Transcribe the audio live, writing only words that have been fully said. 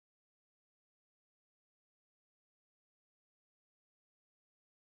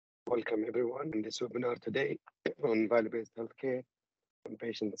Welcome everyone in this webinar today on value-based healthcare and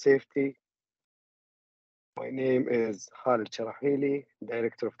patient safety. My name is Khalid Sharahili,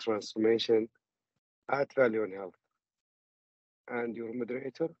 Director of Transformation at Value and Health, and your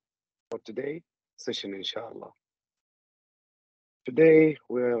moderator for today's session, inshallah. Today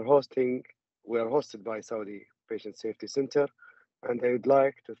we are hosted by Saudi Patient Safety Center, and I would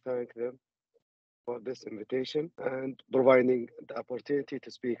like to thank them for this invitation and providing the opportunity to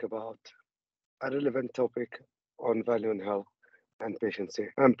speak about a relevant topic on value and health and patient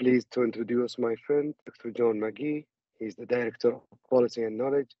safety. I'm pleased to introduce my friend, Dr. John McGee. He's the Director of Policy and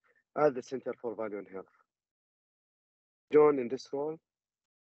Knowledge at the Center for Value and Health. John, in this role,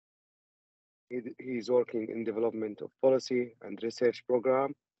 he's working in development of policy and research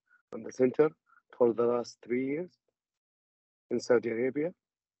program on the center for the last 3 years in Saudi Arabia,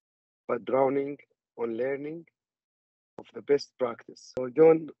 but drowning on learning of the best practice. So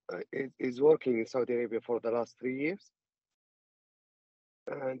John is working in Saudi Arabia for the last 3 years,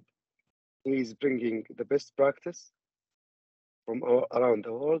 and he's bringing the best practice from around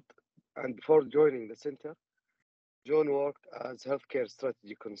the world. And before joining the center, John worked as healthcare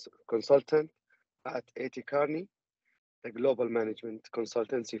strategy consultant at A.T. Kearney, the global management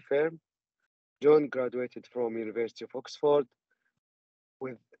consultancy firm. John graduated from University of Oxford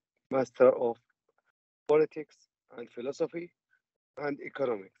with Master of Politics and Philosophy and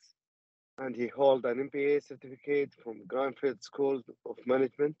Economics, and he holds an MBA certificate from Granfield School of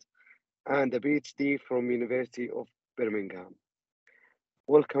Management and a PhD from University of Birmingham.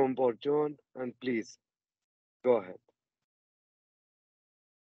 Welcome on board, John, and please go ahead.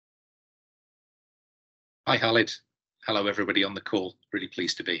 Hi, Khalid. Hello, everybody on the call. Really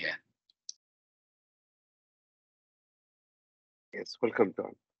pleased to be here. Yes, welcome,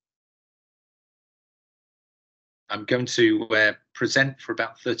 John. I'm going to present for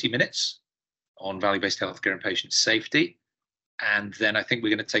about 30 minutes on value-based healthcare and patient safety. And then I think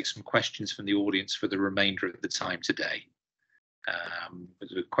we're going to take some questions from the audience for the remainder of the time today.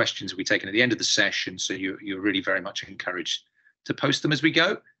 The questions will be taken at the end of the session, so you're really very much encouraged to post them as we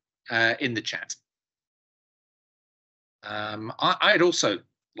go in the chat. I'd also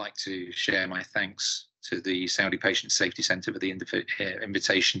like to share my thanks to the Saudi Patient Safety Center for the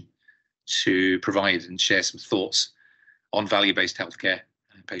invitation to provide and share some thoughts on value-based healthcare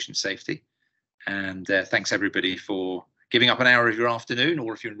and patient safety. And thanks everybody for giving up an hour of your afternoon,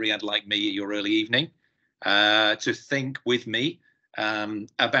 or if you're in Riyadh like me, your early evening, to think with me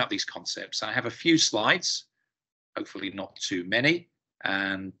about these concepts. I have a few slides, hopefully not too many,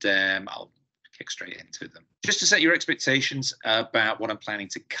 and I'll kick straight into them. Just to set your expectations about what I'm planning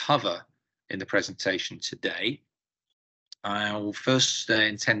to cover in the presentation today, I'll first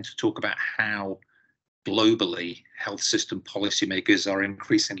intend to talk about how globally health system policymakers are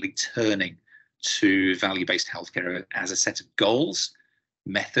increasingly turning to value-based healthcare as a set of goals,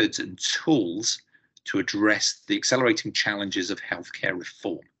 methods and tools to address the accelerating challenges of healthcare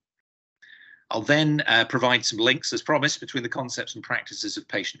reform. I'll then provide some links, as promised, between the concepts and practices of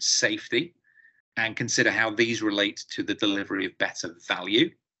patient safety and consider how these relate to the delivery of better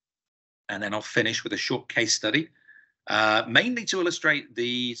value. And then I'll finish with a short case study, mainly to illustrate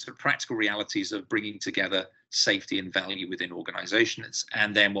the sort of practical realities of bringing together safety and value within organizations.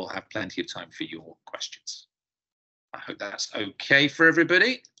 And then we'll have plenty of time for your questions. I hope that's okay for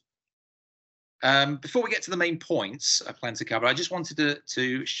everybody. Before we get to the main points I plan to cover, I just wanted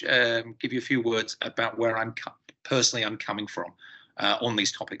to give you a few words about where I'm coming from on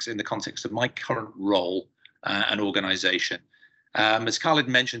these topics in the context of my current role and organization. As Khalid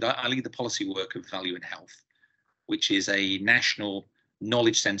mentioned, I lead the policy work of Value and Health, which is a national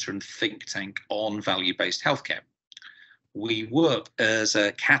knowledge center and think tank on value-based healthcare. We work as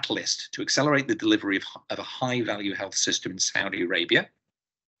a catalyst to accelerate the delivery of a high-value health system in Saudi Arabia.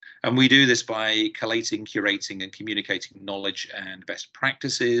 And we do this by collating, curating, and communicating knowledge and best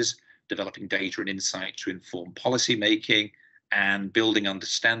practices, developing data and insight to inform policy making, and building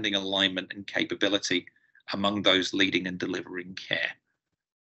understanding, alignment, and capability among those leading and delivering care.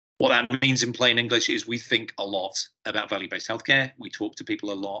 What that means in plain English is we think a lot about value-based healthcare. We talk to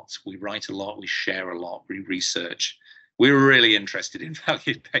people a lot, we write a lot, we share a lot, we research. We're really interested in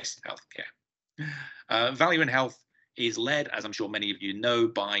value-based healthcare. Value and Health is led, as I'm sure many of you know,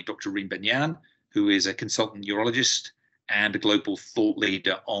 by Dr. Reem Benyan, who is a consultant neurologist and a global thought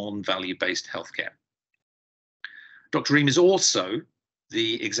leader on value-based healthcare. Dr. Reem is also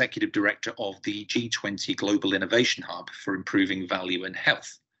the executive director of the G20 Global Innovation Hub for improving value and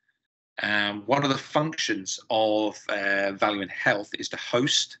health. One of the functions of Value and Health is to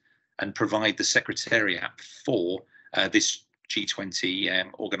host and provide the secretariat for this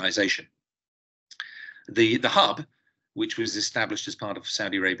G20 organization. The hub, which was established as part of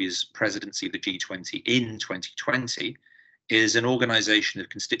Saudi Arabia's presidency of the G20 in 2020, is an organization of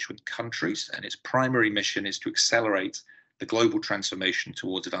constituent countries, and its primary mission is to accelerate the global transformation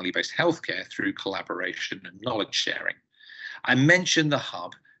towards value-based healthcare through collaboration and knowledge sharing. I mention the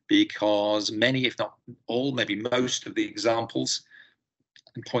hub because many, if not all, maybe most of the examples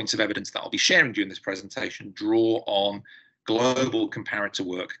and points of evidence that I'll be sharing during this presentation draw on global comparator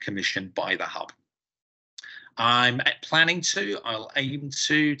work commissioned by the hub. I'll aim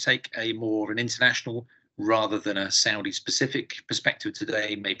to take a more of an international rather than a Saudi-specific perspective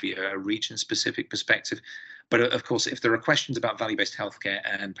today, maybe a region-specific perspective. But of course, if there are questions about value-based healthcare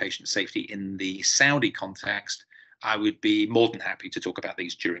and patient safety in the Saudi context, I would be more than happy to talk about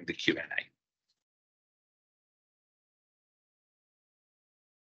these during the Q&A.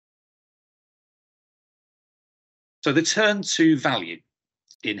 So the turn to value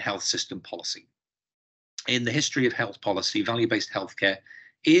in health system policy. In the history of health policy, value-based healthcare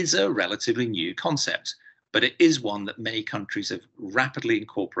is a relatively new concept, but it is one that many countries have rapidly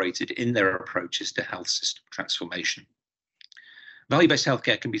incorporated in their approaches to health system transformation. Value-based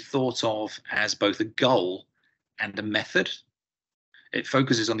healthcare can be thought of as both a goal and a method. It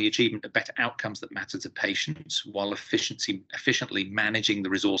focuses on the achievement of better outcomes that matter to patients while efficiently managing the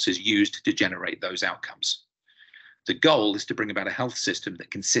resources used to generate those outcomes. The goal is to bring about a health system that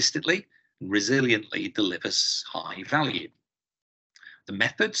consistently and resiliently delivers high value. The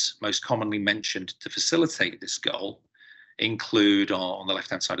methods most commonly mentioned to facilitate this goal include, on the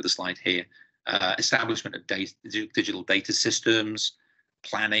left-hand side of the slide here, establishment of digital data systems,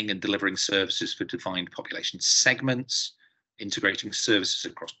 planning and delivering services for defined population segments, integrating services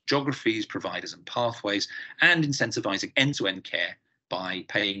across geographies, providers and pathways, and incentivizing end-to-end care by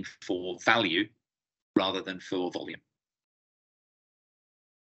paying for value rather than for volume.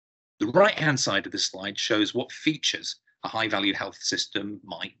 The right-hand side of this slide shows what features a high-value health system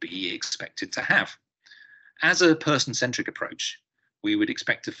might be expected to have. As a person-centric approach, we would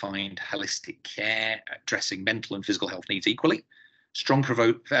expect to find holistic care addressing mental and physical health needs equally, strong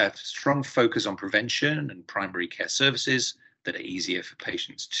focus on prevention and primary care services that are easier for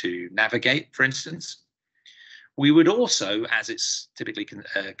patients to navigate, for instance. We would also, as it's typically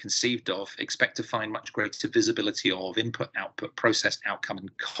conceived of, expect to find much greater visibility of input, output, process, outcome,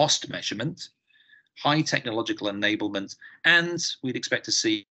 and cost measurement, high technological enablement, and we'd expect to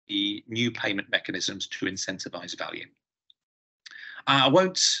see new payment mechanisms to incentivize value. I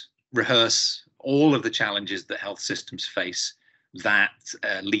won't rehearse all of the challenges that health systems face that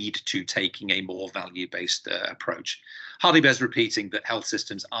lead to taking a more value-based approach. Hardly bears repeating that health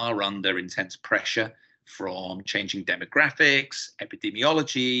systems are under intense pressure from changing demographics,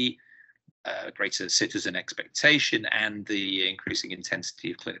 epidemiology, greater citizen expectation, and the increasing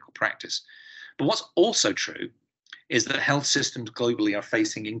intensity of clinical practice. But what's also true is that health systems globally are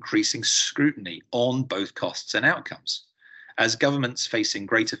facing increasing scrutiny on both costs and outcomes, as governments facing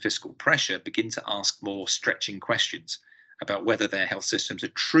greater fiscal pressure begin to ask more stretching questions about whether their health systems are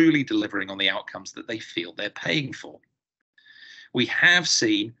truly delivering on the outcomes that they feel they're paying for. We have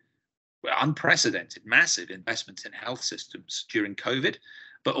seen unprecedented, massive investments in health systems during COVID,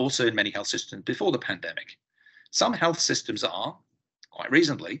 but also in many health systems before the pandemic. Some health systems are, quite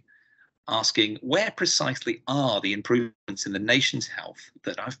reasonably, asking where precisely are the improvements in the nation's health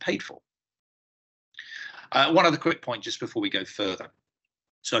that I've paid for? One other quick point just before we go further.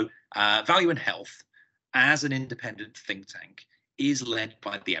 So Value in Health, as an independent think tank, is led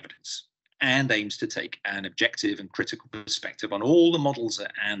by the evidence and aims to take an objective and critical perspective on all the models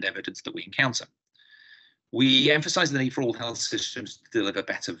and evidence that we encounter. We emphasize the need for all health systems to deliver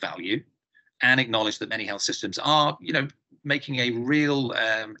better value and acknowledge that many health systems are, making a real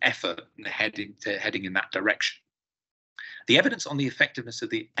effort heading in that direction. The evidence on the effectiveness of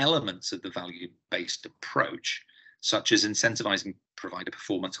the elements of the value-based approach, such as incentivizing provider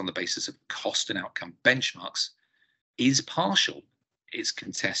performance on the basis of cost and outcome benchmarks, is partial, is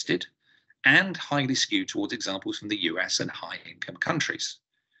contested, and highly skewed towards examples from the US and high-income countries.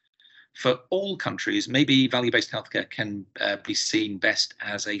 For all countries, maybe value-based healthcare can be seen best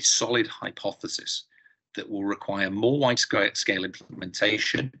as a solid hypothesis that will require more wide-scale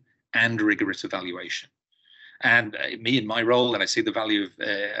implementation and rigorous evaluation. And me in my role, and I see the value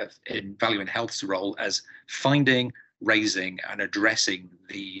in Value in Health's role as finding, raising, and addressing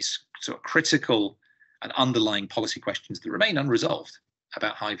these sort of critical and underlying policy questions that remain unresolved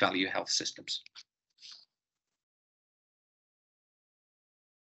about high-value health systems.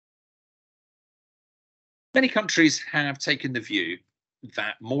 Many countries have taken the view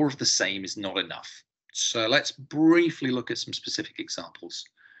that more of the same is not enough, So let's briefly look at some specific examples.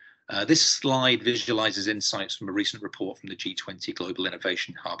 This slide visualizes insights from a recent report from the G20 Global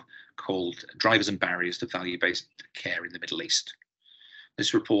Innovation Hub called Drivers and Barriers to Value-Based Care in the Middle East.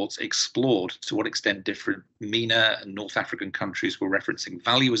 This report explored to what extent different MENA and North African countries were referencing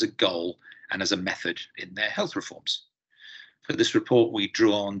value as a goal and as a method in their health reforms. For this report, we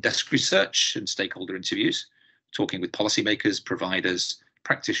drew on desk research and stakeholder interviews, talking with policymakers, providers,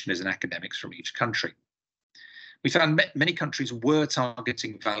 practitioners, and academics from each country. We found many countries were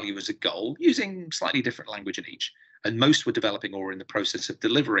targeting value as a goal, using slightly different language in each, and most were developing or in the process of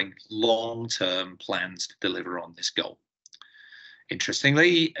delivering long-term plans to deliver on this goal.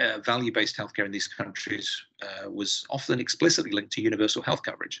 Interestingly, value-based healthcare in these countries was often explicitly linked to universal health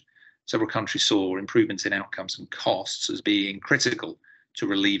coverage. Several countries saw improvements in outcomes and costs as being critical to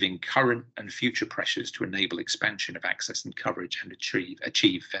relieving current and future pressures to enable expansion of access and coverage and achieve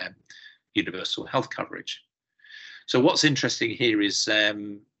universal health coverage. So what's interesting here is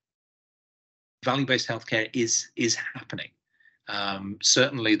value-based healthcare is happening.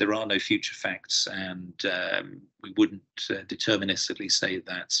 Certainly there are no future facts, and we wouldn't deterministically say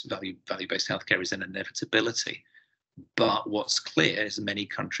that value-based healthcare is an inevitability. But what's clear is many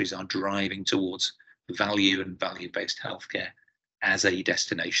countries are driving towards value and value-based healthcare as a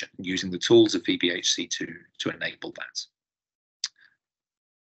destination, using the tools of VBHC to enable that.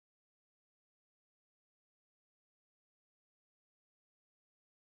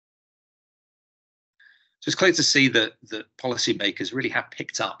 So it's clear to see that policymakers really have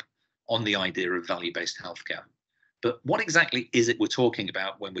picked up on the idea of value-based healthcare. But what exactly is it we're talking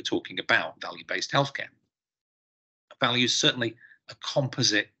about when we're talking about value-based healthcare? Value is certainly a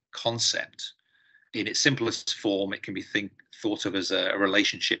composite concept. In its simplest form, it can be thought of as a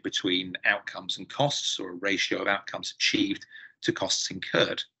relationship between outcomes and costs, or a ratio of outcomes achieved to costs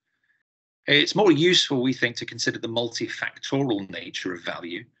incurred. It's more useful, we think, to consider the multifactorial nature of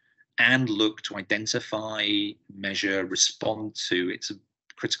value and look to identify, measure, respond to its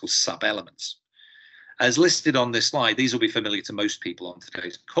critical sub-elements. As listed on this slide, these will be familiar to most people on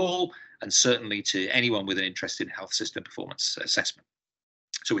today's call, and certainly to anyone with an interest in health system performance assessment.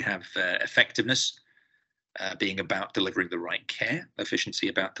 So we have effectiveness, being about delivering the right care, efficiency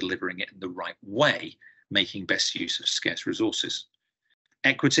about delivering it in the right way, making best use of scarce resources.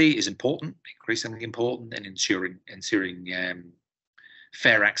 Equity is important, increasingly important, in ensuring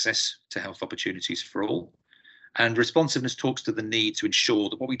fair access to health opportunities for all. And responsiveness talks to the need to ensure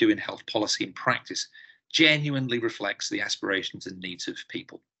that what we do in health policy and practice genuinely reflects the aspirations and needs of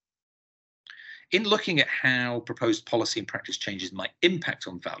people. In looking at how proposed policy and practice changes might impact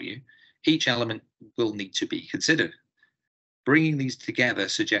on value, each element will need to be considered. Bringing these together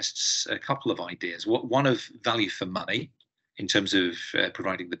suggests a couple of ideas. One of value for money, in terms of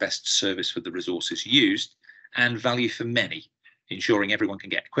providing the best service for the resources used, and value for many, ensuring everyone can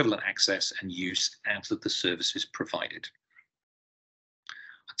get equivalent access and use out of the services provided.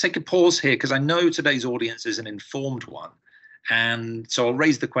 I'll take a pause here because I know today's audience is an informed one, and so I'll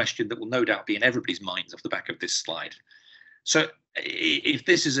raise the question that will no doubt be in everybody's minds off the back of this slide. So if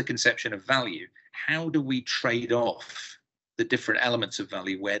this is a conception of value, how do we trade off the different elements of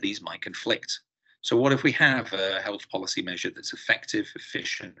value where these might conflict? So what if we have a health policy measure that's effective,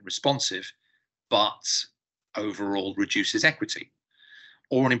 efficient, responsive, but overall reduces equity,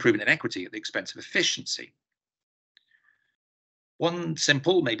 or an improvement in equity at the expense of efficiency? One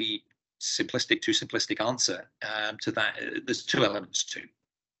simple, maybe simplistic, too simplistic answer to that, there's two elements to.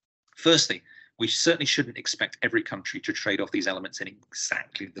 Firstly, we certainly shouldn't expect every country to trade off these elements in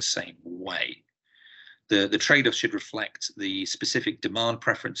exactly the same way. The trade-off should reflect the specific demand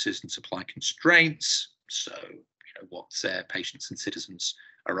preferences and supply constraints. So, what patients and citizens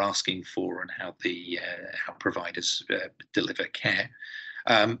are asking for and how providers deliver care.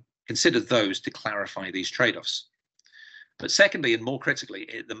 Consider those to clarify these trade-offs. But secondly, and more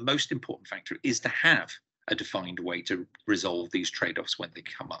critically, the most important factor is to have a defined way to resolve these trade-offs when they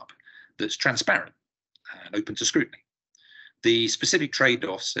come up that's transparent and open to scrutiny. The specific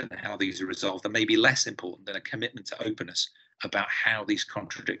trade-offs and how these are resolved are maybe less important than a commitment to openness about how these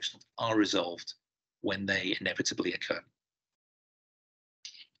contradictions are resolved when they inevitably occur.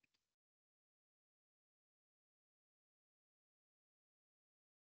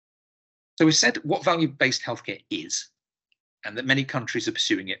 So we've said what value-based healthcare is, and that many countries are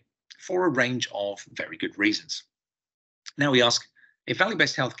pursuing it for a range of very good reasons. Now we ask, if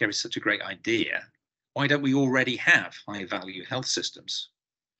value-based healthcare is such a great idea, why don't we already have high-value health systems?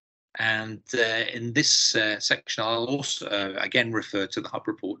 And in this section, I'll also again refer to the Hub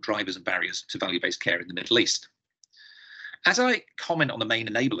report, Drivers and Barriers to Value-Based Care in the Middle East. As I comment on the main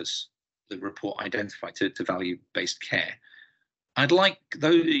enablers the report identified to value-based care. I'd like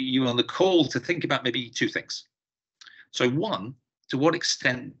you on the call to think about maybe two things. So one, to what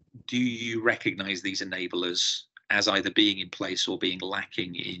extent do you recognize these enablers as either being in place or being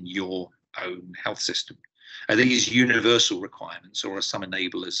lacking in your own health system? Are these universal requirements, or are some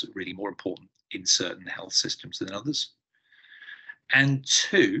enablers really more important in certain health systems than others? And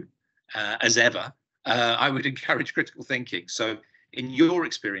two, as ever, I would encourage critical thinking. So in your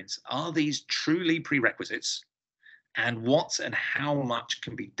experience, are these truly prerequisites, and what and how much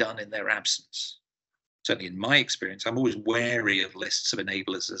can be done in their absence? Certainly in my experience, I'm always wary of lists of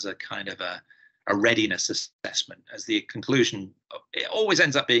enablers as a kind of a readiness assessment, as the conclusion, it always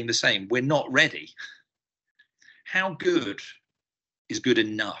ends up being the same. We're not ready. How good is good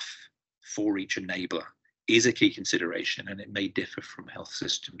enough for each enabler is a key consideration, and it may differ from health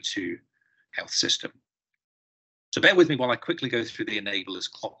system to health system. So bear with me while I quickly go through the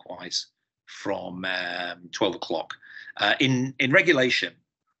enablers clockwise from 12 o'clock. In regulation,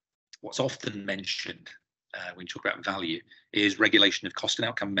 what's often mentioned when you talk about value is regulation of cost and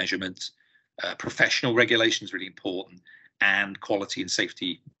outcome measurement, professional regulation is really important, and quality and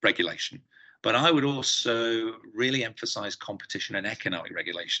safety regulation. But I would also really emphasize competition and economic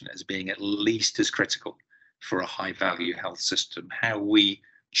regulation as being at least as critical for a high value health system. How we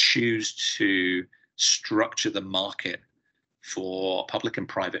choose to structure the market for public and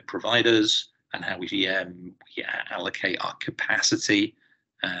private providers, and how we allocate our capacity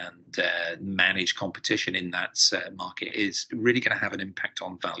and manage competition in that market is really going to have an impact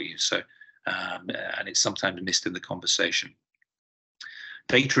on value. So, and it's sometimes missed in the conversation.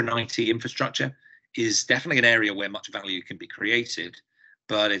 Data and IT infrastructure is definitely an area where much value can be created,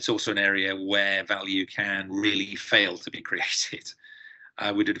 but it's also an area where value can really fail to be created.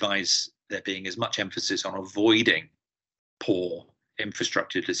 I would advise there being as much emphasis on avoiding poor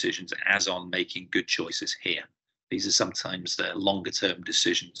infrastructure decisions as on making good choices here. These are sometimes the longer term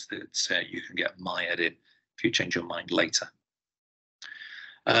decisions that you can get mired in if you change your mind later.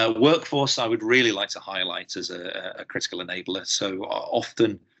 Workforce, I would really like to highlight as a critical enabler. So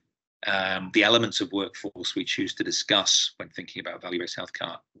often the elements of workforce we choose to discuss when thinking about value-based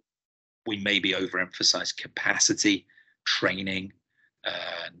healthcare, we maybe overemphasize capacity, training,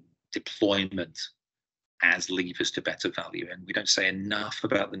 deployment as levers to better value. And we don't say enough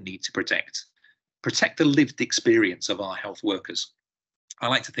about the need to protect the lived experience of our health workers. I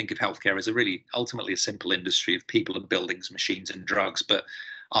like to think of healthcare as a really ultimately a simple industry of people and buildings, machines and drugs, but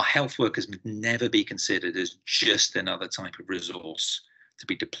our health workers must never be considered as just another type of resource to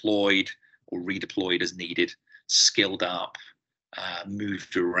be deployed or redeployed as needed, skilled up,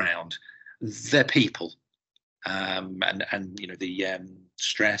 moved around. They're people. And you know, the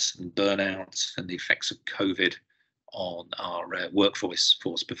stress and burnout and the effects of COVID on our workforce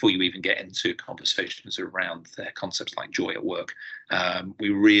before you even get into conversations around concepts like joy at work. We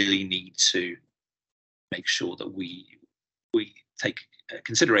really need to make sure that we take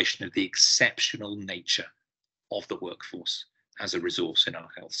consideration of the exceptional nature of the workforce as a resource in our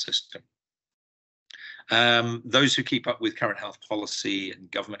health system. Those who keep up with current health policy and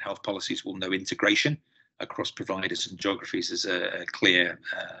government health policies will know integration across providers and geographies is a clear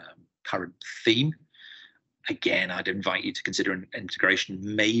current theme. Again, I'd invite you to consider integration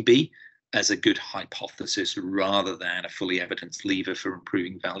maybe as a good hypothesis rather than a fully evidenced lever for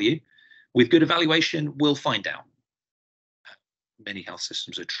improving value. With good evaluation, we'll find out. Many health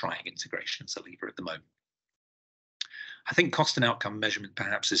systems are trying integration as a lever at the moment. I think cost and outcome measurement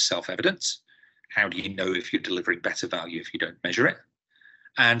perhaps is self-evident. How do you know if you're delivering better value if you don't measure it?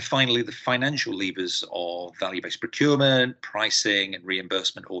 And finally, the financial levers of value-based procurement, pricing, and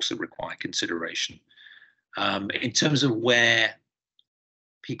reimbursement also require consideration. In terms of where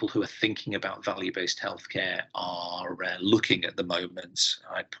people who are thinking about value-based healthcare are looking at the moment,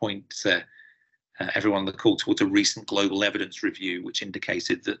 I'd point everyone on the call towards a recent global evidence review, which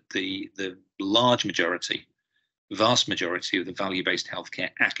indicated that the vast majority of the value-based healthcare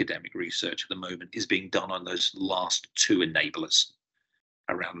academic research at the moment is being done on those last two enablers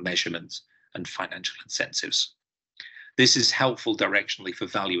around measurement and financial incentives. This is helpful directionally for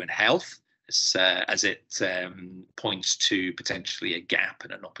value and health, as it points to potentially a gap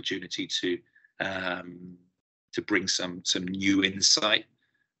and an opportunity to bring some new insight.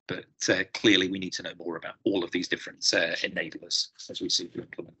 But clearly, we need to know more about all of these different enablers as we seek to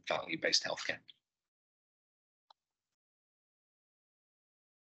implement value-based healthcare.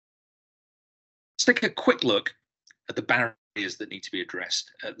 Let's take a quick look at the barriers that need to be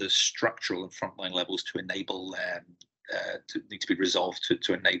addressed at the structural and frontline levels to enable need to be resolved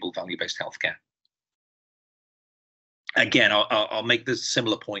to enable value-based healthcare. Again, I'll make the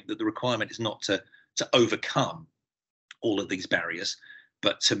similar point that the requirement is not to overcome all of these barriers,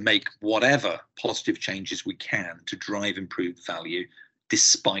 but to make whatever positive changes we can to drive improved value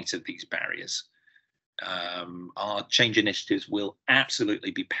despite of these barriers. Our change initiatives will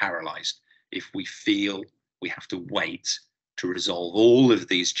absolutely be paralyzed if we feel we have to wait to resolve all of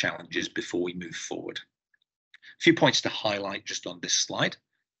these challenges before we move forward. A few points to highlight just on this slide.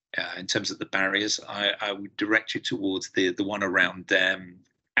 In terms of the barriers, I would direct you towards the one around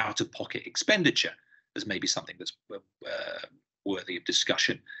out-of-pocket expenditure as maybe something that's worthy of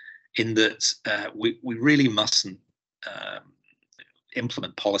discussion, in that we really mustn't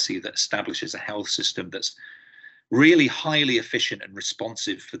implement policy that establishes a health system that's really highly efficient and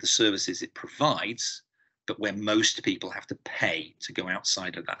responsive for the services it provides, but where most people have to pay to go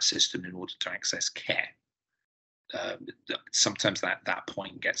outside of that system in order to access care. Sometimes that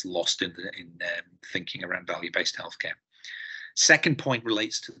point gets lost in thinking around value-based healthcare. Second point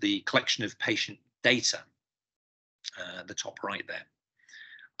relates to the collection of patient data, the top right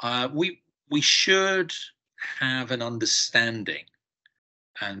there. We should have an understanding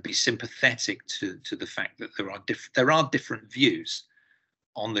and be sympathetic to the fact that there are different views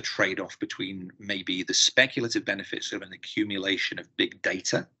on the trade-off between maybe the speculative benefits of an accumulation of big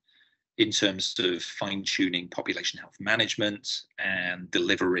data in terms of fine-tuning population health management and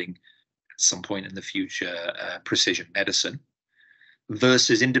delivering at some point in the future precision medicine,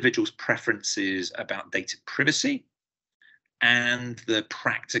 versus individuals' preferences about data privacy and the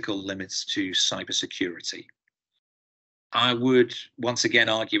practical limits to cybersecurity. I would once again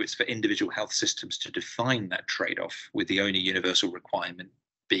argue it's for individual health systems to define that trade-off, with the only universal requirement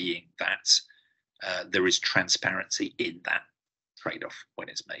being that there is transparency in that trade-off when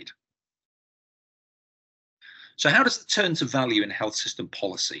it's made. So how does the turn to value in health system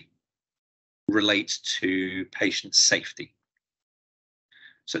policy relate to patient safety?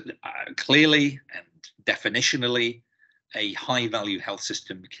 So clearly and definitionally, a high-value health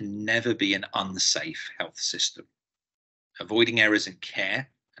system can never be an unsafe health system. Avoiding errors in care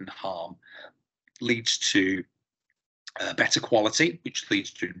and harm leads to better quality, which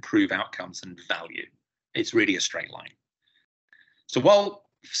leads to improved outcomes and value. It's really a straight line. So while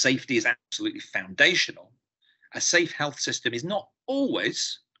safety is absolutely foundational, a safe health system is not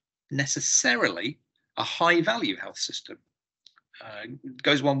always necessarily a high-value health system. It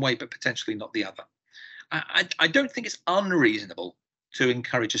goes one way, but potentially not the other. I don't think it's unreasonable to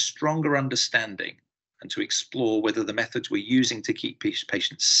encourage a stronger understanding and to explore whether the methods we're using to keep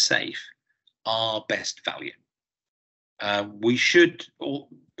patients safe are best value. We should,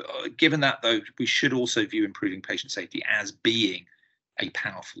 given that though, we should also view improving patient safety as being a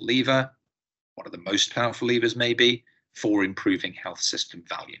powerful lever, one of the most powerful levers maybe, for improving health system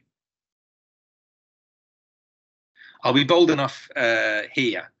value. I'll be bold enough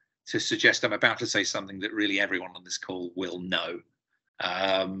here to suggest I'm about to say something that really everyone on this call will know.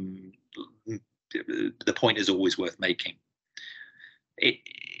 The point is always worth making.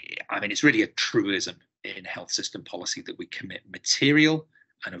 I mean, it's really a truism in health system policy that we commit material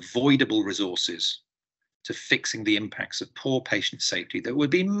and avoidable resources to fixing the impacts of poor patient safety that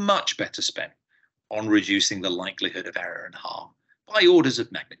would be much better spent on reducing the likelihood of error and harm by orders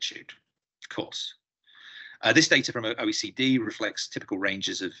of magnitude, of course. This data from OECD reflects typical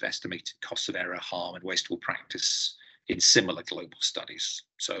ranges of estimated costs of error, harm, and wasteful practice in similar global studies.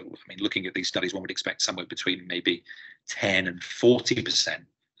 So, I mean, looking at these studies, one would expect somewhere between maybe 10 and 40%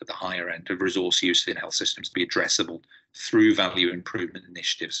 at the higher end of resource use in health systems to be addressable through value improvement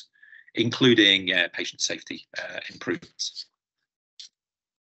initiatives, including patient safety improvements.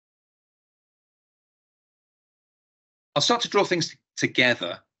 I'll start to draw things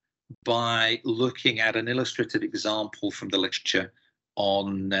together by looking at an illustrative example from the literature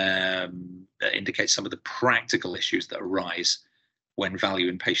on that indicates some of the practical issues that arise when value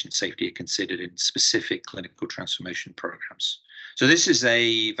and patient safety are considered in specific clinical transformation programs. So this is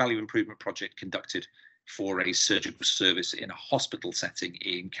a value improvement project conducted for a surgical service in a hospital setting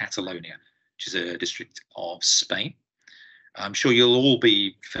in Catalonia, which is a district of Spain. I'm sure you'll all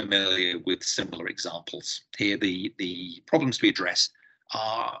be familiar with similar examples. Here, the problems to be addressed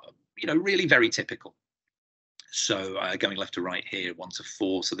are, really very typical. So going left to right here, 1 to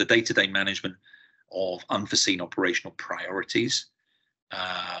 4. So the day-to-day management of unforeseen operational priorities,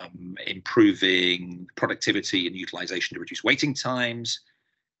 improving productivity and utilization to reduce waiting times,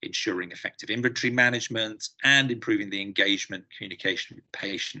 ensuring effective inventory management, and improving the engagement, communication with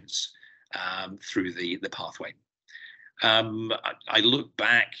patients through the pathway. I look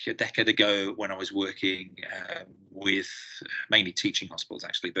back a decade ago when I was working with mainly teaching hospitals,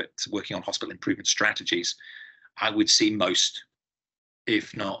 actually, but working on hospital improvement strategies. I would see most,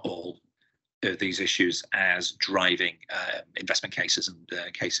 if not all, of these issues as driving investment cases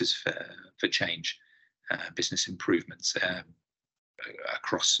and cases for change, business improvements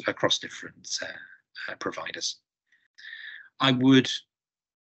across different providers. I would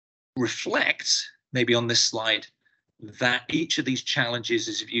reflect, maybe on this slide, that each of these challenges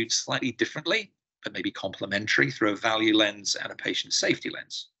is viewed slightly differently, but maybe complementary through a value lens and a patient safety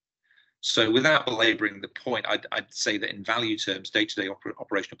lens. So without belaboring the point, I'd say that in value terms, day-to-day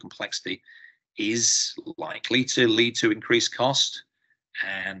operational complexity is likely to lead to increased cost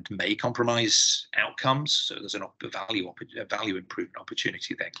and may compromise outcomes. So there's a value improvement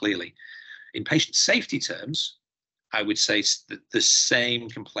opportunity there, clearly. In patient safety terms, I would say that the same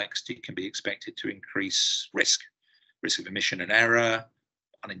complexity can be expected to increase risk of omission and error,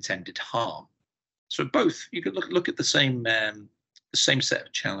 unintended harm. So both, you could look at the same set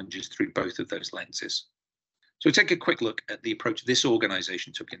of challenges through both of those lenses. So we'll take a quick look at the approach this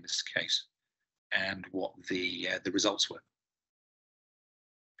organization took in this case and what the results were.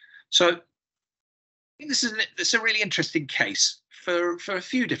 So I think this is a really interesting case for a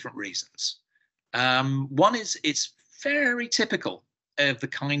few different reasons. One is it's very typical of the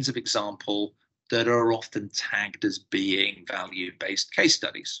kinds of example that are often tagged as being value-based case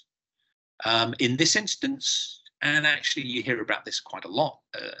studies. In this instance, and actually you hear about this quite a lot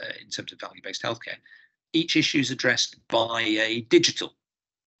in terms of value-based healthcare, each issue is addressed by a digital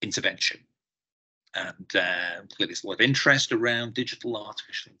intervention. And clearly there's a lot of interest around digital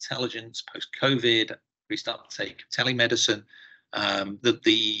artificial intelligence, post-COVID, increased uptake of telemedicine,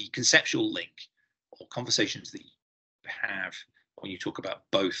 the conceptual link or conversations that you have when you talk about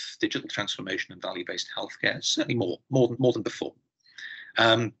both digital transformation and value-based healthcare, certainly more than before.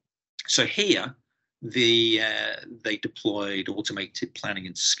 So here, they deployed automated planning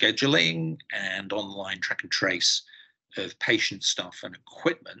and scheduling and online track and trace of patient staff and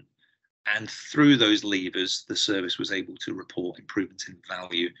equipment. And through those levers, the service was able to report improvements in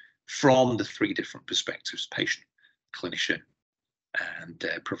value from the three different perspectives: patient, clinician, and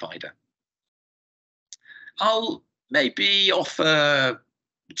provider. I'll maybe offer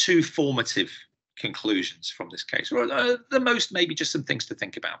two formative conclusions from this case, or the most maybe just some things to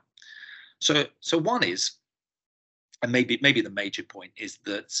think about. So one is, and maybe the major point is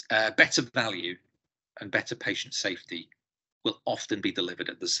that better value and better patient safety will often be delivered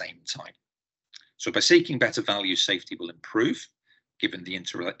at the same time. So by seeking better value, safety will improve, given the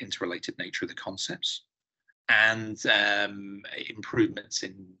interrelated nature of the concepts, and improvements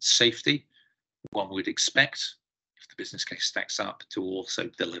in safety, one would expect, if the business case stacks up, to also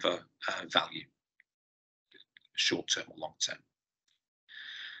deliver value, short-term or long-term.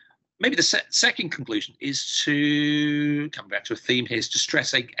 Maybe the second conclusion is to come back to a theme here, is to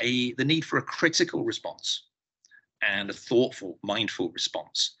stress the need for a critical response and a thoughtful, mindful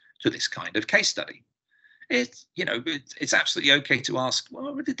response to this kind of case study. It's absolutely okay to ask,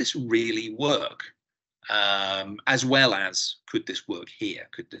 well, did this really work? As well as, could this work here?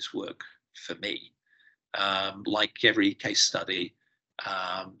 Could this work for me? Like every case study,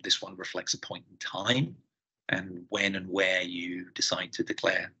 this one reflects a point in time, and when and where you decide to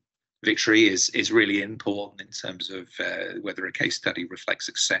declare victory is really important in terms of whether a case study reflects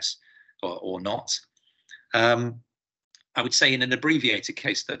success or not. I would say in an abbreviated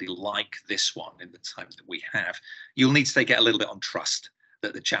case study like this one, in the time that we have, you'll need to take it a little bit on trust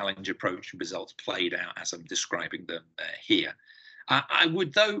that the challenge, approach, and results played out as I'm describing them here. I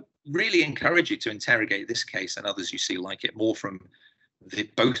would, though, really encourage you to interrogate this case and others you see like it more from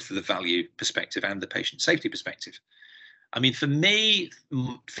both the value perspective and the patient safety perspective. I mean, for me,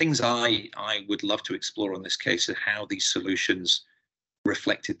 things I would love to explore on this case are how these solutions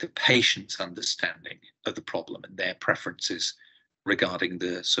reflected the patient's understanding of the problem and their preferences regarding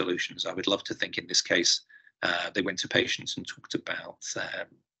the solutions. I would love to think in this case, they went to patients and talked about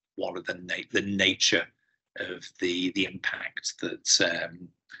what are the nature of the impact that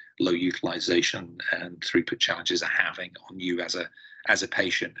low utilization and throughput challenges are having on you as a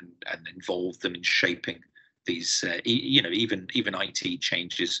patient, and involve them in shaping these, even IT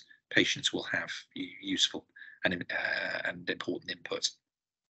changes patients will have useful and important input.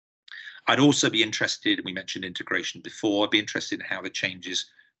 I'd also be interested, we mentioned integration before, I'd be interested in how the changes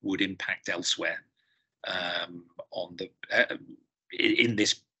would impact elsewhere in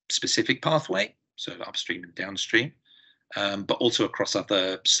this specific pathway, so upstream and downstream, but also across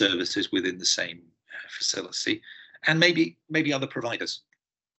other services within the same facility, and maybe other providers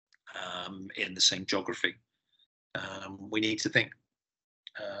in the same geography. We need to think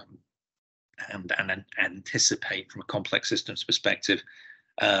and anticipate from a complex systems perspective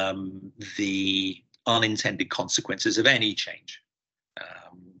the unintended consequences of any change.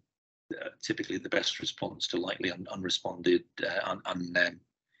 Typically, the best response to likely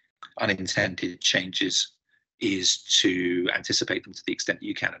unintended changes is to anticipate them to the extent that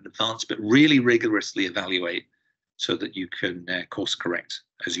you can in advance, but really rigorously evaluate so that you can course correct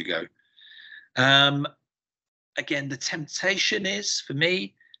as you go. Again, the temptation is, for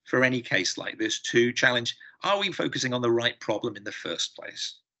me, for any case like this, to challenge, are we focusing on the right problem in the first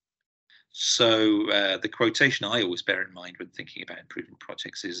place? So the quotation I always bear in mind when thinking about improvement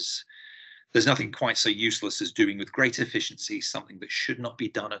projects is, there's nothing quite so useless as doing with great efficiency something that should not be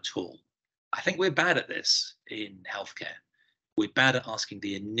done at all. I think we're bad at this in healthcare. We're bad at asking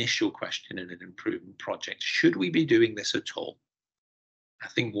the initial question in an improvement project, should we be doing this at all? I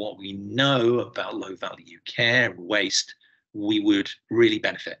think what we know about low value care and waste, we would really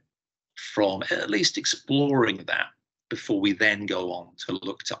benefit from at least exploring that before we then go on to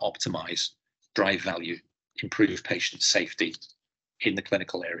look to optimize, drive value, improve patient safety in the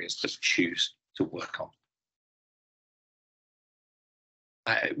clinical areas that we choose to work on.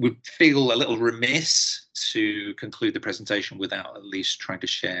 I would feel a little remiss to conclude the presentation without at least trying to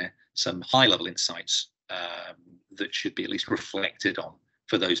share some high-level insights that should be at least reflected on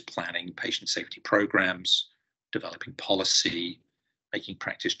for those planning patient safety programs, developing policy, making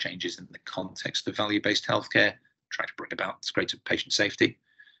practice changes in the context of value-based healthcare, trying to bring about greater patient safety.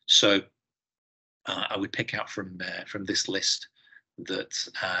 So I would pick out from this list that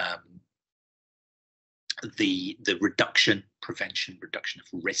the reduction of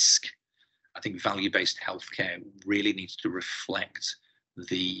risk. I think value-based healthcare really needs to reflect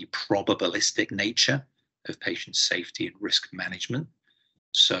the probabilistic nature of patient safety and risk management.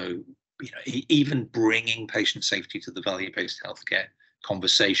 So, even bringing patient safety to the value-based healthcare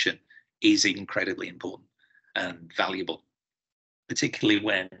conversation is incredibly important and valuable, particularly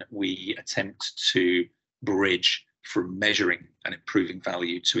when we attempt to bridge from measuring and improving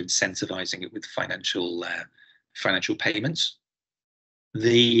value to incentivizing it with financial payments.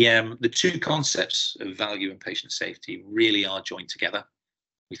 The two concepts of value and patient safety really are joined together.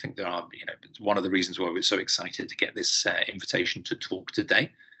 We think there are, one of the reasons why we're so excited to get this invitation to talk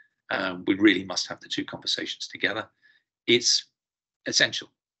today. We really must have the two conversations together. It's essential,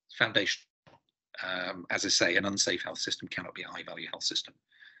 foundational. As I say, an unsafe health system cannot be a high-value health system.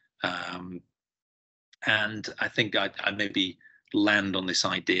 And I think I maybe land on this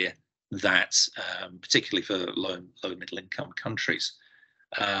idea that, particularly for low and middle income countries,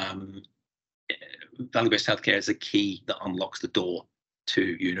 value-based healthcare is a key that unlocks the door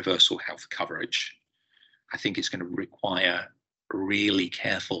to universal health coverage. I think it's going to require really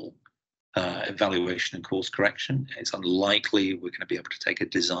careful evaluation and course correction. It's unlikely we're going to be able to take a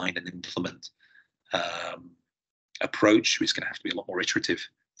design and implement approach. It's going to have to be a lot more iterative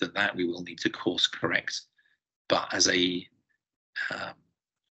than that. We will need to course correct, but as a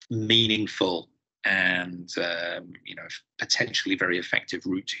meaningful and potentially very effective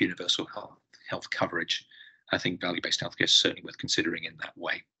route to universal health coverage, I think value-based healthcare is certainly worth considering in that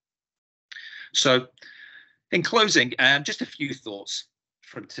way. So, in closing, just a few thoughts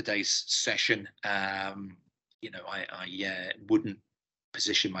from today's session. I wouldn't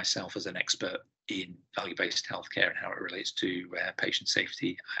position myself as an expert in value-based healthcare and how it relates to patient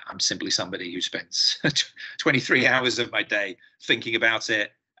safety. I'm simply somebody who spends 23 hours of my day thinking about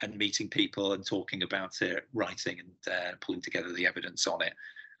it and meeting people and talking about it, writing and pulling together the evidence on it.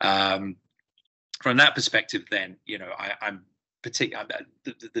 From that perspective, then, I'm particular.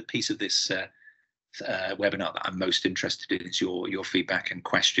 The piece of this webinar that I'm most interested in is your feedback and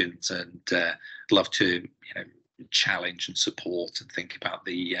questions, and love to challenge and support and think about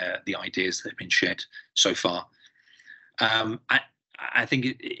the ideas that have been shared so far. I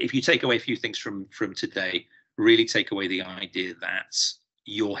think if you take away a few things from today, really take away the idea that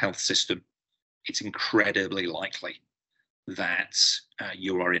your health system, it's incredibly likely that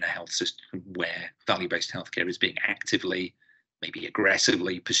you are in a health system where value-based healthcare is being actively, maybe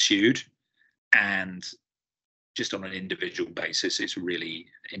aggressively pursued. And just on an individual basis, it's really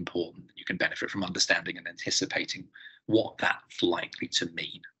important that you can benefit from understanding and anticipating what that's likely to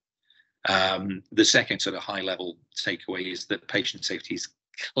mean. The second sort of high-level takeaway is that patient safety is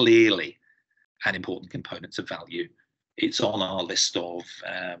clearly an important component of value. It's on our list of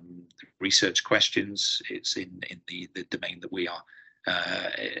research questions. It's in the domain that we are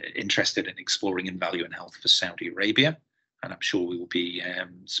interested in exploring in value and health for Saudi Arabia. And I'm sure we will be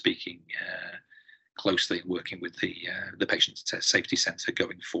speaking closely and working with the Patient Safety Centre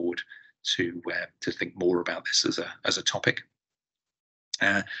going forward to think more about this as a topic.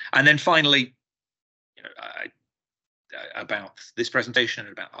 And then finally, about this presentation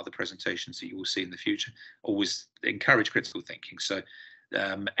and about other presentations that you will see in the future. Always encourage critical thinking. So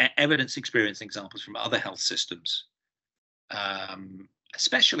evidence, experience, examples from other health systems,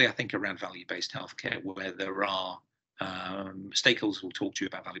 especially I think around value-based healthcare, where there are stakeholders will talk to you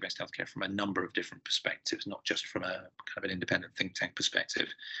about value-based healthcare from a number of different perspectives, not just from a kind of an independent think tank perspective.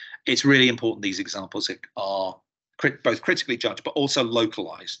 It's really important these examples are both critically judged, but also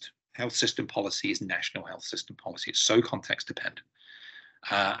localized. Health system policy is national health system policy. It's so context dependent.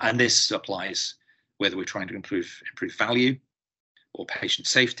 And this applies whether we're trying to improve value or patient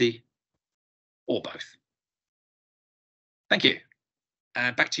safety or both. Thank you.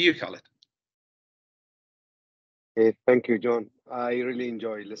 Back to you, Khaled. Okay, thank you, John. I really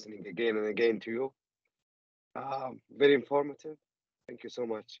enjoy listening again and again to you. Very informative. Thank you so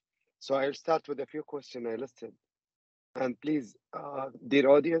much. So I'll start with a few questions I listed. And please, dear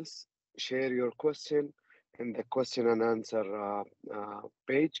audience, share your question in the question and answer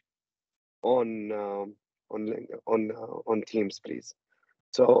page on Teams, please.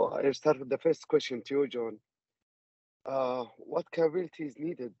 So I'll start with the first question to you, John. What capability is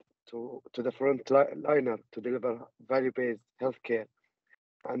needed to the frontliner to deliver value-based healthcare,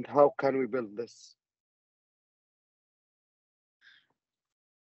 and how can we build this?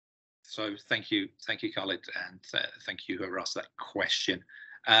 So thank you, Khaled, and thank you whoever asked that question.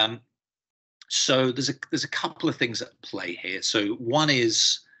 So there's a couple of things at play here. So one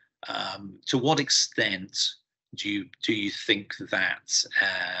is, to what extent do you think that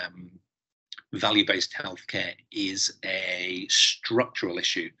value-based healthcare is a structural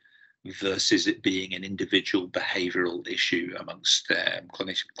issue versus it being an individual behavioural issue amongst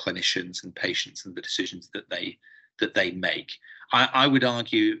clinicians and patients and the decisions that they make? I would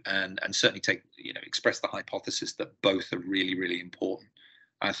argue and certainly express the hypothesis that both are really, really important.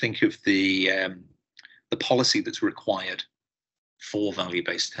 I think of the policy that's required for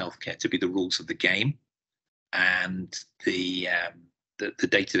value-based healthcare to be the rules of the game, and the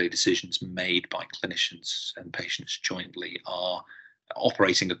day-to-day decisions made by clinicians and patients jointly are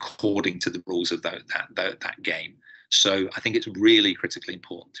operating according to the rules of that game. So I think it's really critically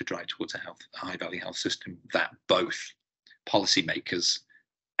important to drive towards a high-value health system that both policymakers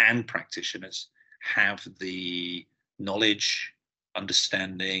and practitioners have the knowledge,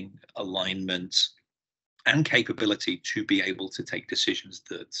 understanding, alignment, and capability to be able to take decisions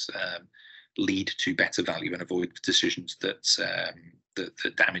that lead to better value and avoid decisions that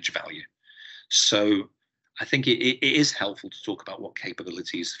damage value. So I think it is helpful to talk about what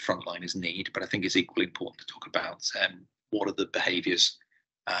capabilities frontliners need, but I think it's equally important to talk about what are the behaviours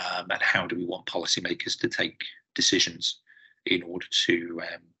and how do we want policymakers to take decisions in order to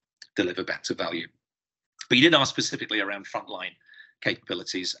deliver better value. But you did ask specifically around frontline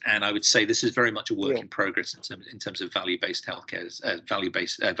capabilities, and I would say this is very much a work in progress in terms of value-based healthcare's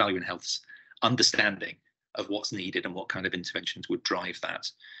value in health's understanding of what's needed and what kind of interventions would drive that.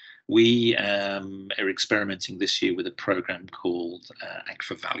 We are experimenting this year with a program called Act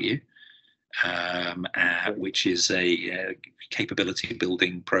for Value, which is a capability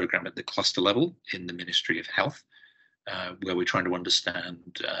building program at the cluster level in the Ministry of Health, where we're trying to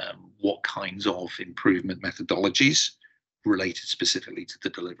understand what kinds of improvement methodologies related specifically to the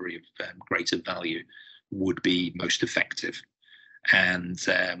delivery of greater value would be most effective. And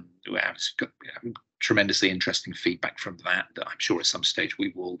it's got tremendously interesting feedback from that I'm sure at some stage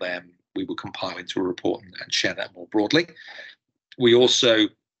we will compile into a report and share that more broadly. We also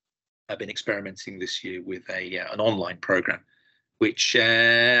have been experimenting this year with an online program, which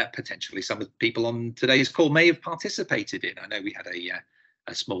potentially some of the people on today's call may have participated in. I know we had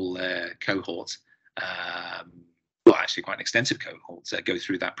a small cohort, well, actually quite an extensive cohort, go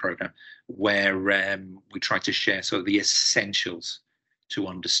through that program, where we try to share sort of the essentials to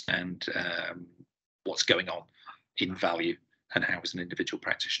understand what's going on in value and how, as an individual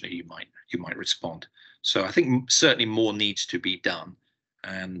practitioner, you might respond. So I think certainly more needs to be done,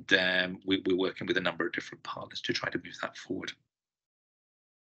 and we're working with a number of different partners to try to move that forward.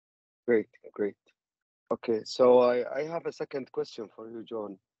 Great. Okay, so I have a second question for you,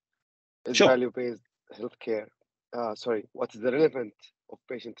 John. Is Sure. Value-based healthcare, what is the relevance of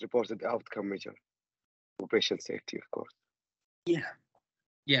patient-reported outcome measure for patient safety, of course?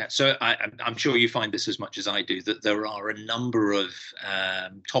 Yeah. So I'm sure you find this as much as I do, that there are a number of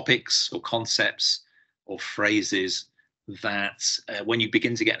topics or concepts or phrases that when you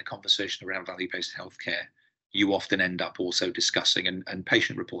begin to get in a conversation around value-based healthcare, you often end up also discussing, and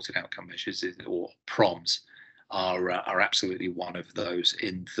patient-reported outcome measures or PROMs are absolutely one of those,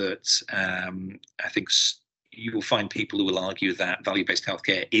 in that I think you will find people who will argue that value-based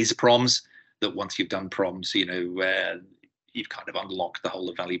healthcare is PROMs that once you've done proms, you've kind of unlocked the whole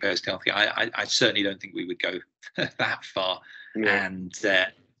of value-based health. I certainly don't think we would go that far, Yeah.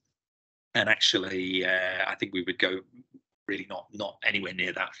 and actually, I think we would go really not anywhere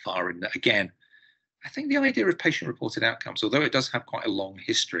near that far. And again, I think the idea of patient-reported outcomes, although it does have quite a long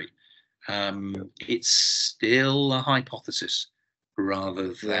history, it's still a hypothesis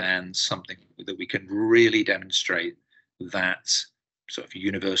rather than something that we can really demonstrate that sort of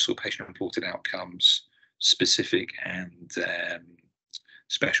universal patient-reported outcomes, specific and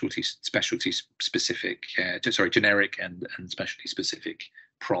specialty specific, generic and specialty specific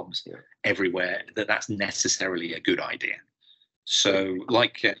proms everywhere, that's necessarily a good idea. So,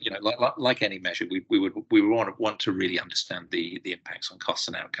 like any measure, we would want to really understand the impacts on costs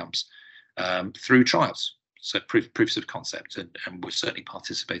and outcomes through trials, so proofs of concept, and we're certainly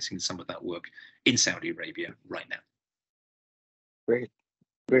participating in some of that work in Saudi Arabia right now. Great.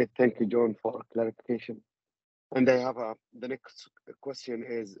 Thank you, John, for clarification. And I have the next question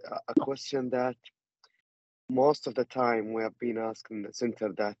is a question that most of the time we have been asked in the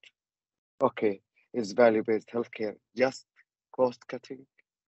center that, okay, is value-based healthcare just cost cutting?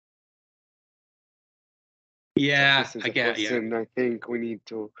 Yeah, this is a question I think we need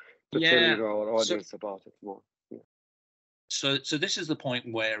to tell our audience about it more. So this is the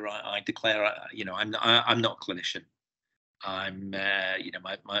point where I declare, I'm not a clinician. I'm,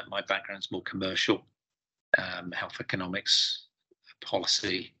 my background's more commercial, health economics,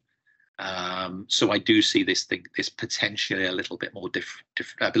 policy. So I do see this potentially a little bit more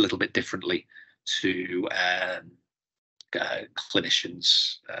a little bit differently to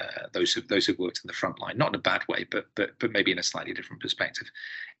clinicians, those who've worked in the front line, not in a bad way, but maybe in a slightly different perspective.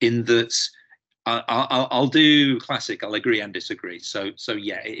 In that, I'll do classic. I'll agree and disagree. So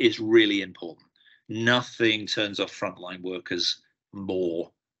yeah, it is really important. Nothing turns off frontline workers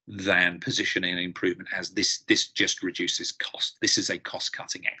more than positioning and improvement, as this just reduces cost. This is a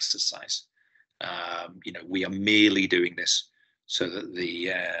cost-cutting exercise. We are merely doing this so that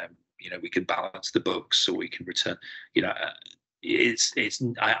we can balance the books, or we can return. I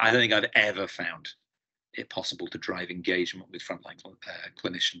don't think I've ever found it possible to drive engagement with frontline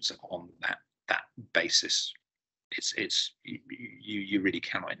clinicians on that basis. You really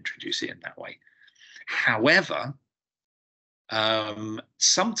cannot introduce it in that way. However,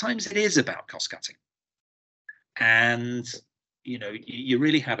 sometimes it is about cost cutting, and you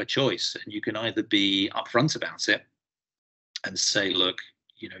really have a choice, and you can either be upfront about it and say, look,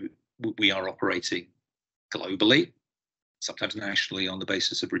 we are operating globally, sometimes nationally, on the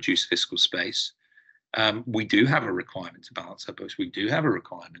basis of reduced fiscal space. We do have a requirement to balance our books. We do have a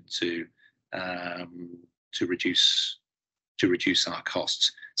requirement to reduce our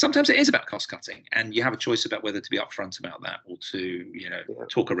costs. Sometimes it is about cost cutting, and you have a choice about whether to be upfront about that or to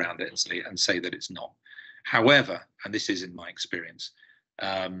talk around it and say that it's not. However, and this is in my experience,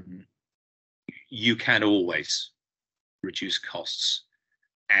 you can always reduce costs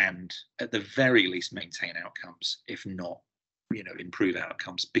and at the very least maintain outcomes, if not improve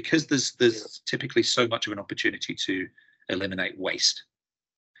outcomes, because there's typically so much of an opportunity to eliminate waste.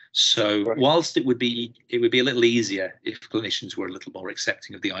 So whilst it would be a little easier if clinicians were a little more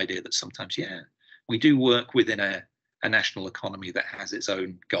accepting of the idea that sometimes, we do work within a national economy that has its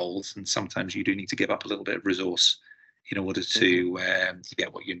own goals, and sometimes you do need to give up a little bit of resource in order to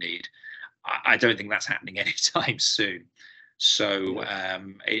get what you need. I don't think that's happening anytime soon. So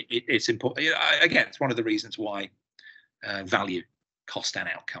it's important. Again, it's one of the reasons why value, cost and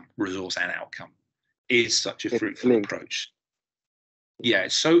outcome, resource and outcome is such a fruitful approach. Yeah,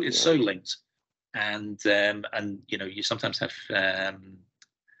 it's so linked, and you sometimes have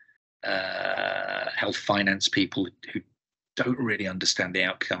health finance people who don't really understand the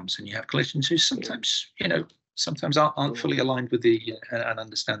outcomes, and you have clinicians who sometimes aren't fully aligned with the and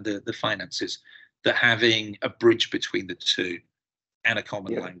understand the finances. That having a bridge between the two and a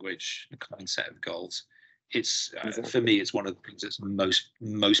common language, a common set of goals, it's for me, it's one of the things that's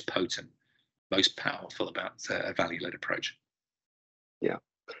most potent, most powerful about a value-led approach. Yeah,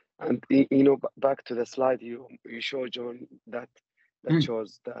 and back to the slide you showed, John, that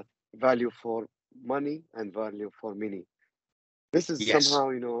shows that value for money and value for many. This is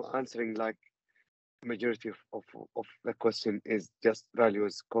somehow answering like majority of the question is just value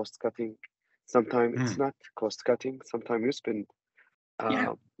is cost cutting. Sometimes it's not cost cutting. Sometimes you spend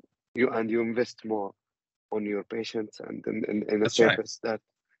you invest more on your patients and in a service that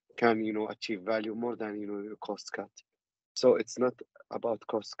can achieve value more than your cost cut. So it's not about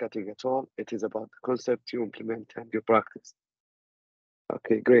cost cutting at all. It is about the concept you implement and your practice.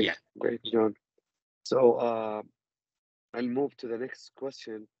 Okay, great, John. So I'll move to the next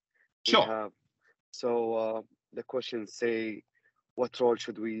question. we Sure. have. So the questions say, what role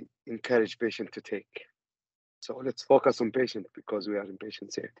should we encourage patient to take? So let's focus on patient because we are in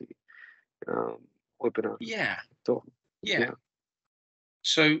patient safety webinar. Yeah. So Yeah.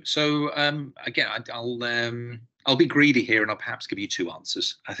 So again, I'll be greedy here, and I'll perhaps give you two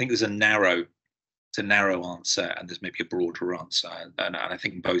answers. I think there's a narrow answer, and there's maybe a broader answer, and I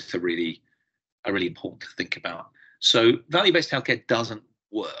think both are really important to think about. So value-based healthcare doesn't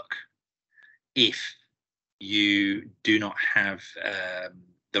work if you do not have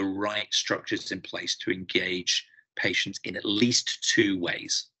the right structures in place to engage patients in at least two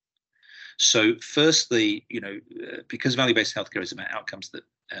ways. So firstly, because value-based healthcare is about outcomes that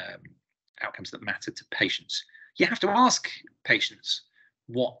matter to patients, you have to ask patients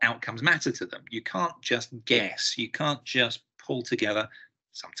what outcomes matter to them. You can't just guess. You can't just pull together,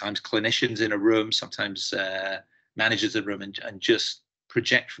 sometimes clinicians in a room, sometimes managers in a room, and just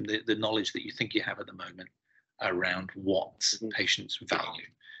project from the knowledge that you think you have at the moment around what patients value.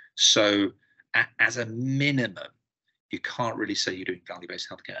 So as a minimum, you can't really say you're doing value-based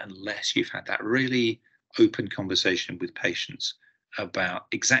healthcare unless you've had that really open conversation with patients about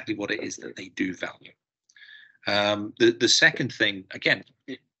exactly what it is that they do value. The second thing, again,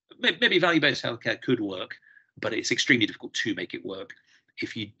 maybe value-based healthcare could work, but it's extremely difficult to make it work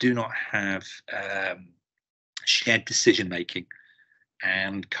if you do not have shared decision-making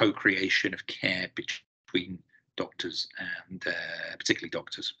and co-creation of care between doctors and particularly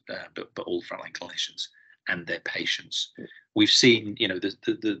doctors, but all frontline clinicians and their patients. We've seen,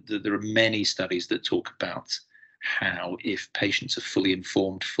 there are many studies that talk about how if patients are fully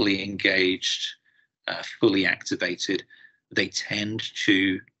informed, fully engaged, fully activated, they tend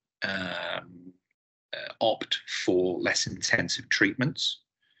to opt for less intensive treatments.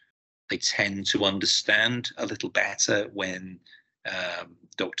 They tend to understand a little better when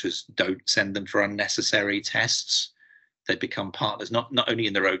doctors don't send them for unnecessary tests. They become partners, not only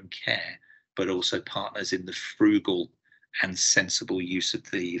in their own care, but also partners in the frugal and sensible use of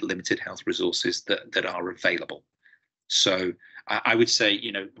the limited health resources that are available. So I would say,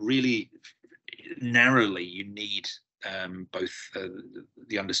 really narrowly, you need both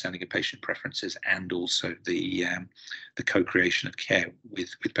the understanding of patient preferences and also the co-creation of care with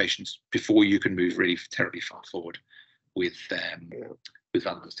patients before you can move really terribly far forward with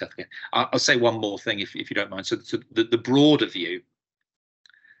value-based healthcare. I'll say one more thing, if you don't mind. So the broader view,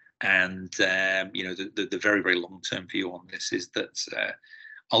 and the very, very long-term view on this is that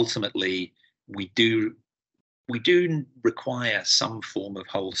ultimately we do require some form of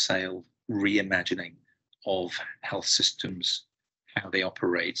wholesale reimagining of health systems, how they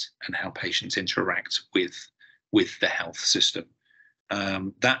operate, and how patients interact with the health system.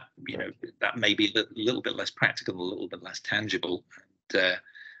 That may be a little bit less practical, a little bit less tangible, and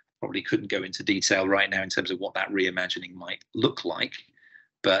probably couldn't go into detail right now in terms of what that reimagining might look like.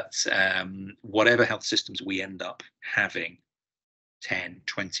 But whatever health systems we end up having 10,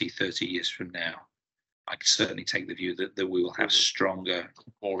 20, 30 years from now, I can certainly take the view that we will have stronger,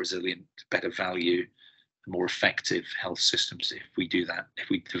 more resilient, better value, more effective health systems if we do that, if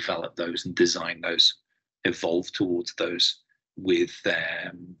we develop those and design those, evolve towards those with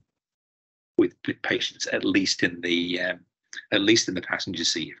patients at least in the passenger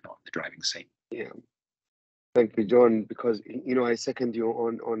seat, if not in the driving seat. Yeah. Thank you, John, because I second you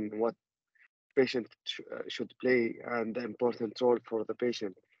on what patient should play and the important role for the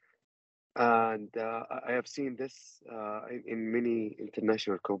patient. And I have seen this in many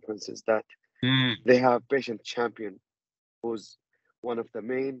international conferences that they have patient champion, who's one of the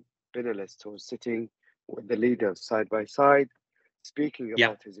main panelists, who's sitting with the leaders side by side, speaking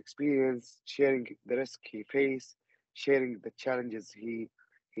about his experience, sharing the risk he faced, sharing the challenges he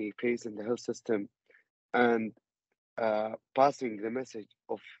faced in the health system, and passing the message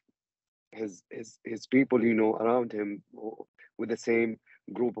of his people, around him, with the same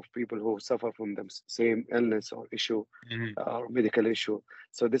group of people who suffer from the same illness or issue, or medical issue.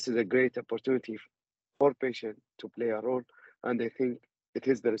 So this is a great opportunity for patient to play a role, and I think it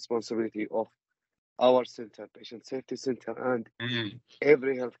is the responsibility of our center, Patient Safety Center, and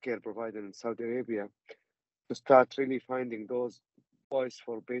every healthcare provider in Saudi Arabia to start really finding those voice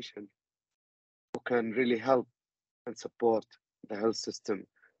for patients who can really help and support the health system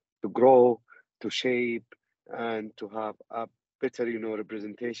to grow, to shape, and to have a better,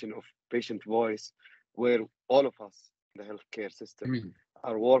 representation of patient voice, where all of us in the healthcare system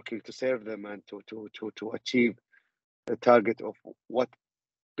are working to serve them and to achieve the target of what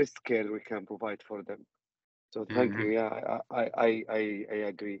best care we can provide for them. So thank you. Yeah, I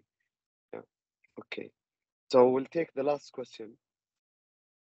agree. Yeah. Okay. So we'll take the last question.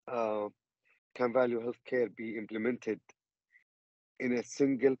 can value healthcare be implemented in a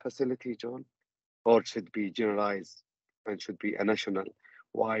single facility, John, or should be generalized and should be a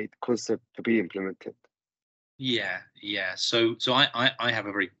national-wide concept to be implemented? Yeah. So I have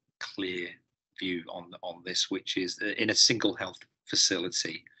a very clear view on this, which is that in a single health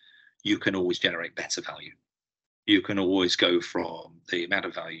facility, you can always generate better value. You can always go from the amount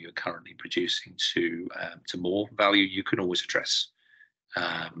of value you're currently producing to more value. You can always address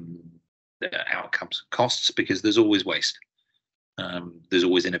the outcomes and costs, because there's always waste. There's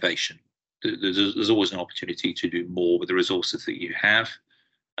always innovation. There's always an opportunity to do more with the resources that you have,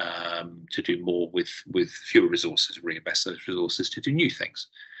 to do more with fewer resources, reinvest those resources to do new things.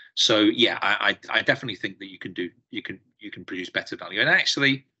 So yeah, I definitely think that you can produce better value. And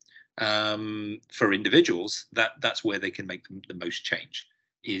actually, for individuals, that's where they can make the most change,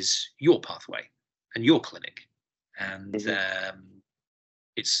 is your pathway and your clinic. And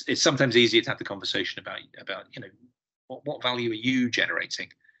it's sometimes easier to have the conversation about what value are you generating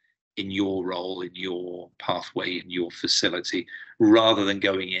in your role, in your pathway, in your facility, rather than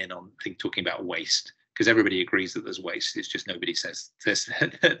going in on talking about waste, because everybody agrees that there's waste. It's just nobody says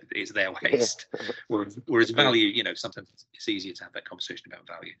it's their waste. Whereas value, sometimes it's easier to have that conversation about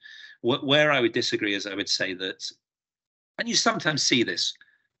value. Where I would disagree is I would say that, and you sometimes see this,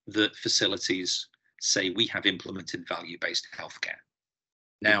 that facilities say we have implemented value-based healthcare.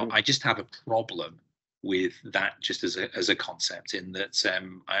 Now, I just have a problem with that just as a concept, in that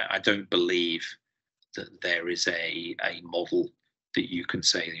I don't believe that there is a model that you can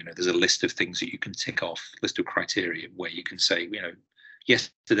say, there's a list of things that you can tick off, list of criteria where you can say,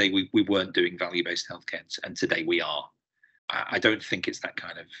 yesterday we weren't doing value-based healthcare and today we are. I don't think it's that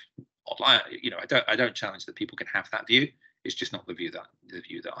kind of, I don't challenge that people can have that view. It's just not the view that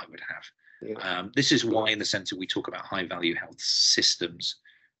I would have. Yeah. This is why in the centre we talk about high value health systems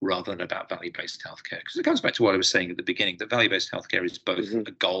rather than about value-based healthcare, because it comes back to what I was saying at the beginning, that value-based healthcare is both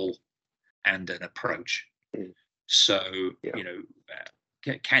a goal and an approach. So,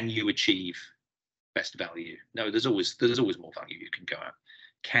 can you achieve best value? No, there's always more value you can go at.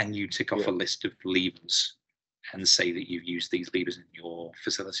 Can you tick off a list of levers and say that you've used these levers in your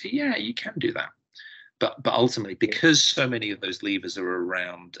facility? Yeah, you can do that. But ultimately, because so many of those levers are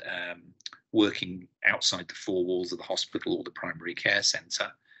around working outside the four walls of the hospital or the primary care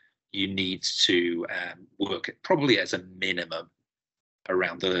centre, you need to work probably as a minimum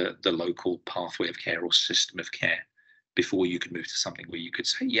around the local pathway of care or system of care before you can move to something where you could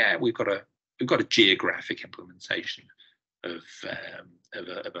say, yeah, we've got a geographic implementation of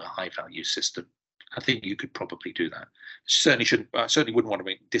a high value system. I think you could probably do that. I certainly wouldn't want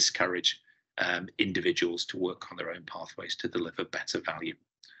to discourage individuals to work on their own pathways to deliver better value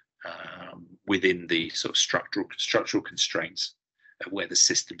within the sort of structural constraints of where the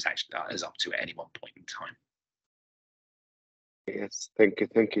systems actually is up to at any one point in time. Yes, thank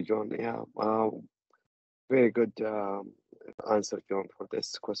you, John. Yeah, very good answer, John, for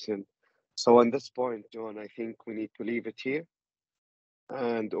this question. So on this point, John, I think we need to leave it here.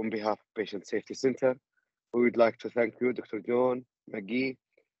 And on behalf of Patient Safety Center, we would like to thank you, Dr. John McGee,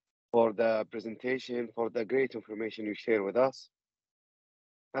 for the presentation, for the great information you share with us.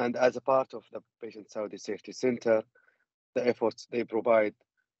 And as a part of the Patient Safety Center, the efforts they provide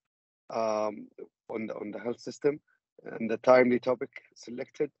on the health system, and the timely topic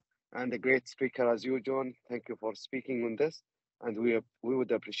selected, and a great speaker as you, John. Thank you for speaking on this. And we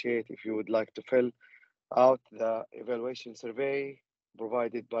would appreciate if you would like to fill out the evaluation survey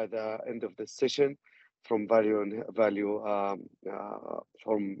provided by the end of the session from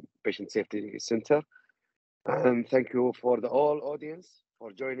from Patient Safety Center. And thank you for the all audience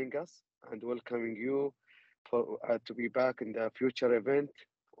for joining us, and welcoming you for to be back in the future event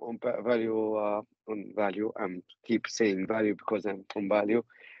on value. Keep saying value because I'm from value.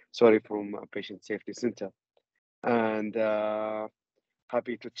 Sorry, from Patient Safety Center. And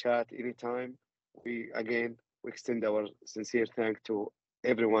happy to chat anytime. We extend our sincere thanks to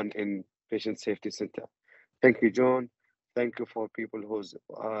everyone in Patient Safety Center. Thank you, John. Thank you for people who's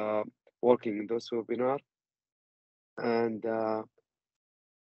working in this webinar. And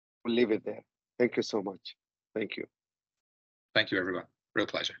we'll leave it there. Thank you so much. Thank you. Thank you, everyone. Real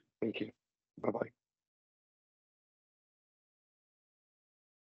pleasure. Thank you. Bye-bye.